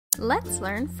Let's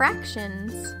learn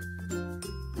fractions.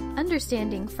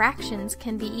 Understanding fractions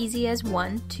can be easy as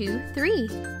 1, 2, 3.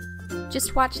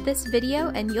 Just watch this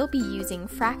video and you'll be using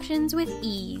fractions with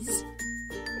ease.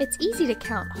 It's easy to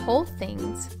count whole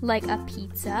things like a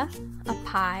pizza, a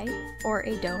pie, or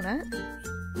a donut.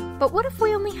 But what if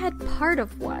we only had part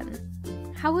of one?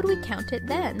 How would we count it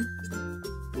then?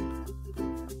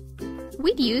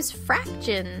 We'd use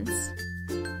fractions.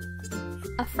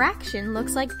 A fraction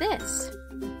looks like this.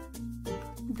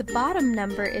 The bottom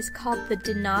number is called the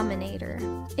denominator.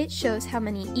 It shows how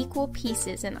many equal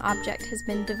pieces an object has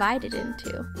been divided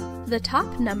into. The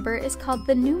top number is called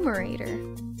the numerator.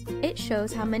 It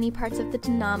shows how many parts of the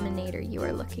denominator you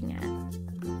are looking at.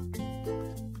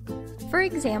 For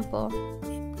example,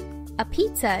 a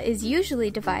pizza is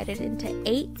usually divided into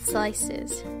 8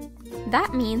 slices.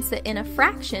 That means that in a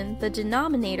fraction, the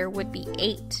denominator would be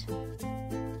 8.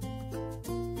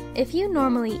 If you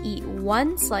normally eat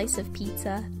 1 slice of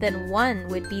pizza, then 1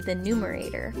 would be the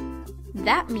numerator.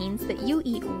 That means that you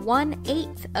eat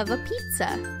 1/8 of a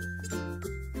pizza.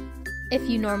 If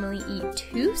you normally eat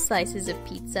 2 slices of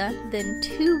pizza, then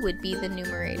 2 would be the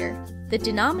numerator. The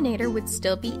denominator would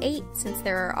still be 8 since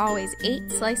there are always 8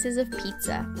 slices of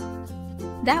pizza.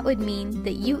 That would mean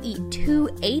that you eat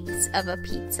 2/8 of a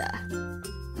pizza.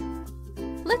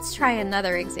 Let's try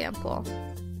another example.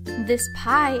 This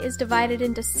pie is divided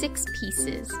into 6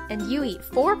 pieces, and you eat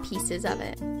 4 pieces of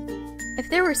it. If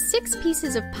there were 6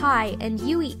 pieces of pie and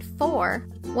you eat 4,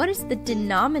 what is the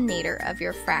denominator of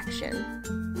your fraction?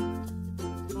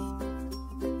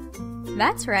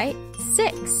 That's right,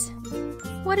 6.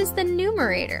 What is the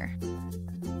numerator?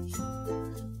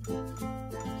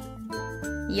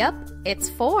 Yup, it's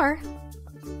 4.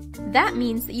 That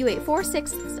means that you ate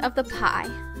 4/6 of the pie.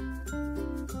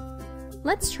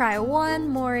 Let's try one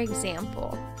more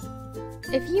example.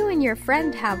 If you and your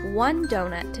friend have 1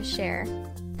 donut to share,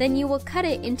 then you will cut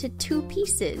it into 2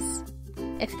 pieces.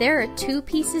 If there are 2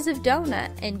 pieces of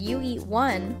donut and you eat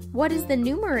 1, what is the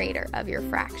numerator of your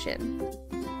fraction?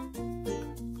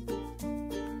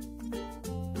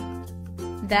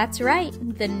 That's right,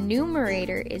 the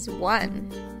numerator is 1.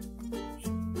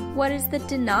 What is the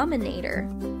denominator?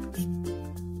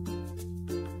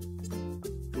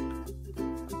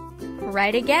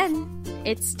 Right again,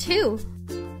 it's 2.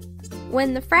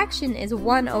 When the fraction is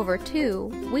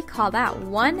 1/2, we call that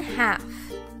 1/2.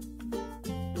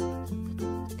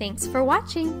 Thanks for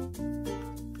watching.